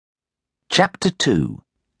Chapter 2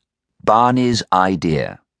 Barney's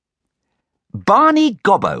Idea. "Barney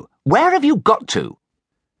Gobbo, where have you got to?"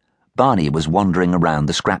 Barney was wandering around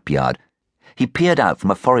the scrapyard. He peered out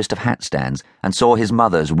from a forest of hat stands and saw his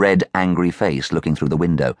mother's red, angry face looking through the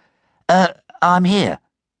window. I'm here."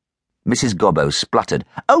 Mrs. Gobbo spluttered.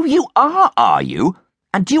 "Oh, you are you?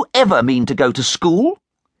 And do you ever mean to go to school?"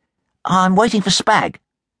 "I'm waiting for Spag."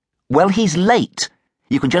 "Well, he's late.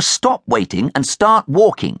 You can just stop waiting and start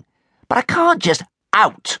walking." "But I can't just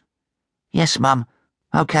out." "Yes, Mum.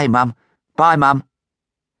 OK, Mum. Bye, Mum."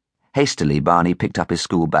 Hastily, Barney picked up his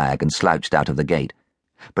school bag and slouched out of the gate.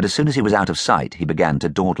 But as soon as he was out of sight, he began to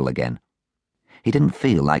dawdle again. He didn't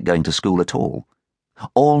feel like going to school at all.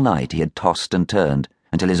 All night he had tossed and turned,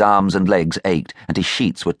 until his arms and legs ached and his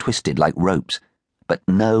sheets were twisted like ropes. But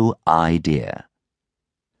no idea.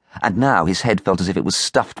 And now his head felt as if it was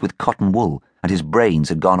stuffed with cotton wool, and his brains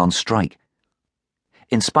had gone on strike.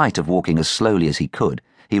 In spite of walking as slowly as he could,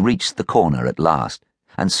 he reached the corner at last,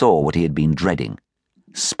 and saw what he had been dreading.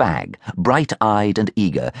 Spag, bright-eyed and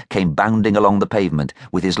eager, came bounding along the pavement,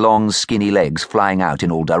 with his long, skinny legs flying out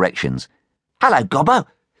in all directions. "Hello, Gobbo.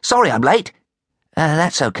 Sorry I'm late."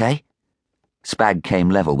 That's OK." Spag came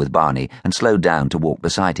level with Barney and slowed down to walk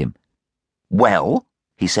beside him. "Well?"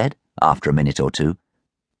 he said, after a minute or two.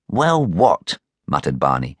 "Well, what?" muttered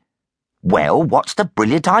Barney. "Well, what's the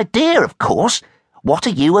brilliant idea, of course? What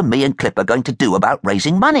are you and me and Clipper going to do about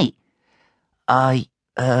raising money?"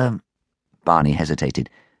 Barney hesitated.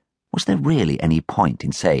 Was there really any point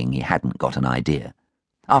in saying he hadn't got an idea?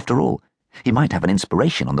 After all, he might have an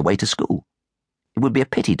inspiration on the way to school. It would be a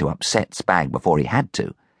pity to upset Spag before he had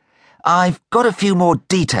to. "I've got a few more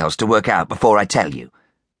details to work out before I tell you."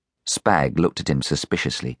 Spag looked at him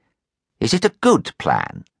suspiciously. "Is it a good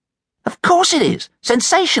plan?" "Of course it is.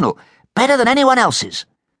 Sensational. Better than anyone else's."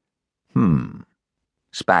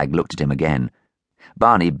 Spag looked at him again.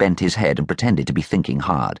 Barney bent his head and pretended to be thinking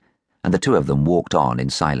hard, and the two of them walked on in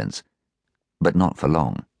silence. But not for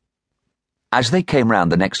long. As they came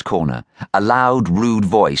round the next corner, a loud, rude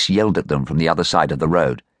voice yelled at them from the other side of the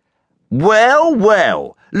road. "Well,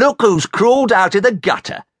 well, look who's crawled out of the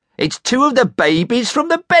gutter. It's two of the babies from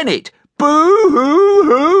the Bennett.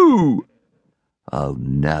 Boo-hoo-hoo!" "Oh,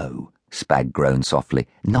 no," Spag groaned softly.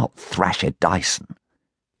 "Not Thrasher Dyson."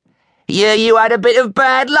 "Yeah, you had a bit of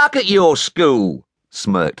bad luck at your school,"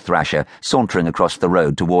 smirked Thrasher, sauntering across the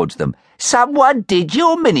road towards them. "Someone did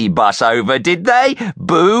your minibus over, did they?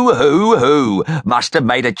 Boo-hoo-hoo! Must have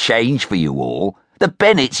made a change for you all. The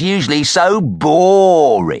Bennett's usually so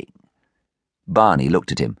boring." Barney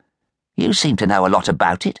looked at him. "You seem to know a lot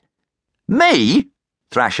about it." "Me?"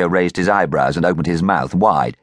 Thrasher raised his eyebrows and opened his mouth wide.